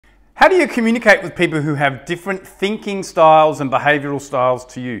How do you communicate with people who have different thinking styles and behavioral styles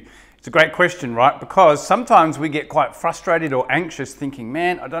to you? It's a great question, right? Because sometimes we get quite frustrated or anxious thinking,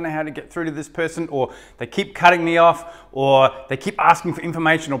 man, I don't know how to get through to this person, or they keep cutting me off, or they keep asking for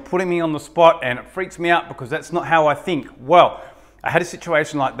information or putting me on the spot, and it freaks me out because that's not how I think. Well, I had a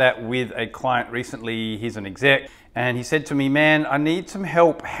situation like that with a client recently. He's an exec, and he said to me, man, I need some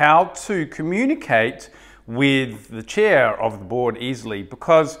help how to communicate with the chair of the board easily,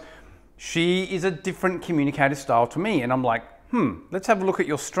 because she is a different communicator style to me. And I'm like, let's have a look at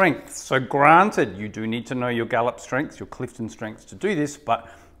your strengths. So granted, you do need to know your Gallup strengths, your Clifton strengths to do this, but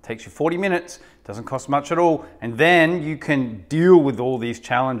it takes you 40 minutes, doesn't cost much at all, and then you can deal with all these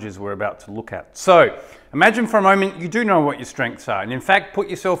challenges we're about to look at. So imagine for a moment you do know what your strengths are, and in fact, put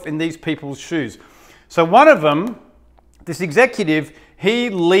yourself in these people's shoes. So one of them, this executive, he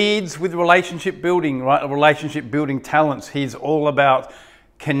leads with relationship building, right? Relationship building talents. He's all about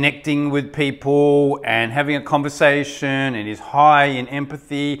connecting with people and having a conversation, and he's high in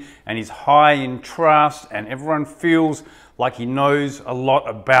empathy and he's high in trust, and everyone feels like he knows a lot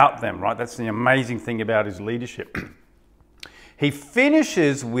about them, right? That's the amazing thing about his leadership. He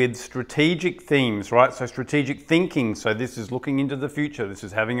finishes with strategic themes, right? So strategic thinking. So this is looking into the future. This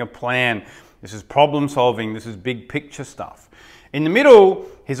is having a plan. This is problem solving. This is big picture stuff. In the middle,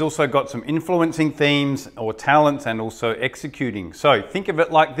 he's also got some influencing themes or talents, and also executing. So think of it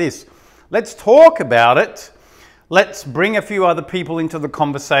like this. Let's talk about it. Let's bring a few other people into the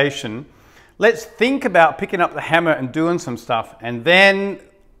conversation. Let's think about picking up the hammer and doing some stuff. And then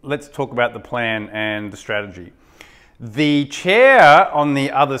let's talk about the plan and the strategy. The chair on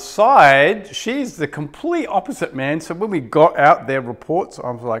the other side, she's the complete opposite, man. So when we got out their reports, I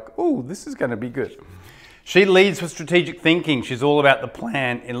was like, oh, this is going to be good. She leads with strategic thinking. She's all about the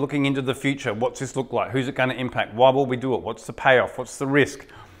plan and looking into the future. What's this look like? Who's it going to impact? Why will we do it? What's the payoff? What's the risk?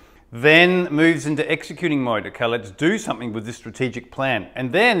 Then moves into executing mode. Okay, let's do something with this strategic plan.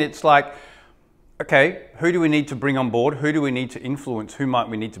 And then it's like, okay, who do we need to bring on board? Who do we need to influence? Who might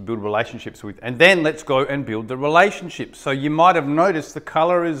we need to build relationships with? And then let's go and build the relationships. So you might have noticed the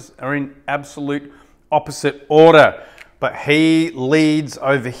colors are in absolute opposite order. But he leads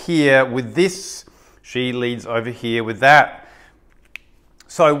over here with this. She leads over here with that.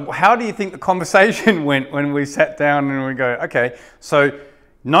 So how do you think the conversation went when we sat down and we go, okay, so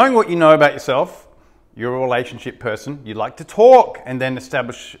knowing what you know about yourself, you're a relationship person, you like to talk and then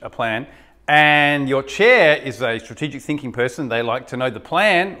establish a plan, and your chair is a strategic thinking person, they like to know the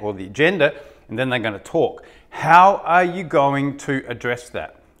plan or the agenda, and then they're going to talk. How are you going to address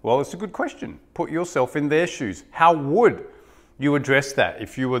that? Well, it's a good question. Put yourself in their shoes. How would you address that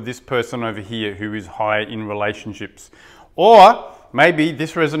if you were this person over here who is high in relationships? Or maybe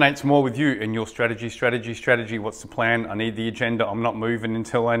this resonates more with you and your strategy. What's the plan? I need the agenda. I'm not moving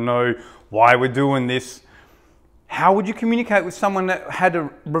until I know why we're doing this. How would you communicate with someone that had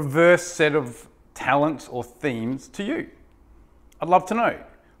a reverse set of talents or themes to you? I'd love to know.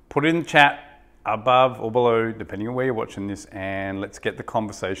 Put it in the chat above or below, depending on where you're watching this, and let's get the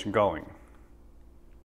conversation going.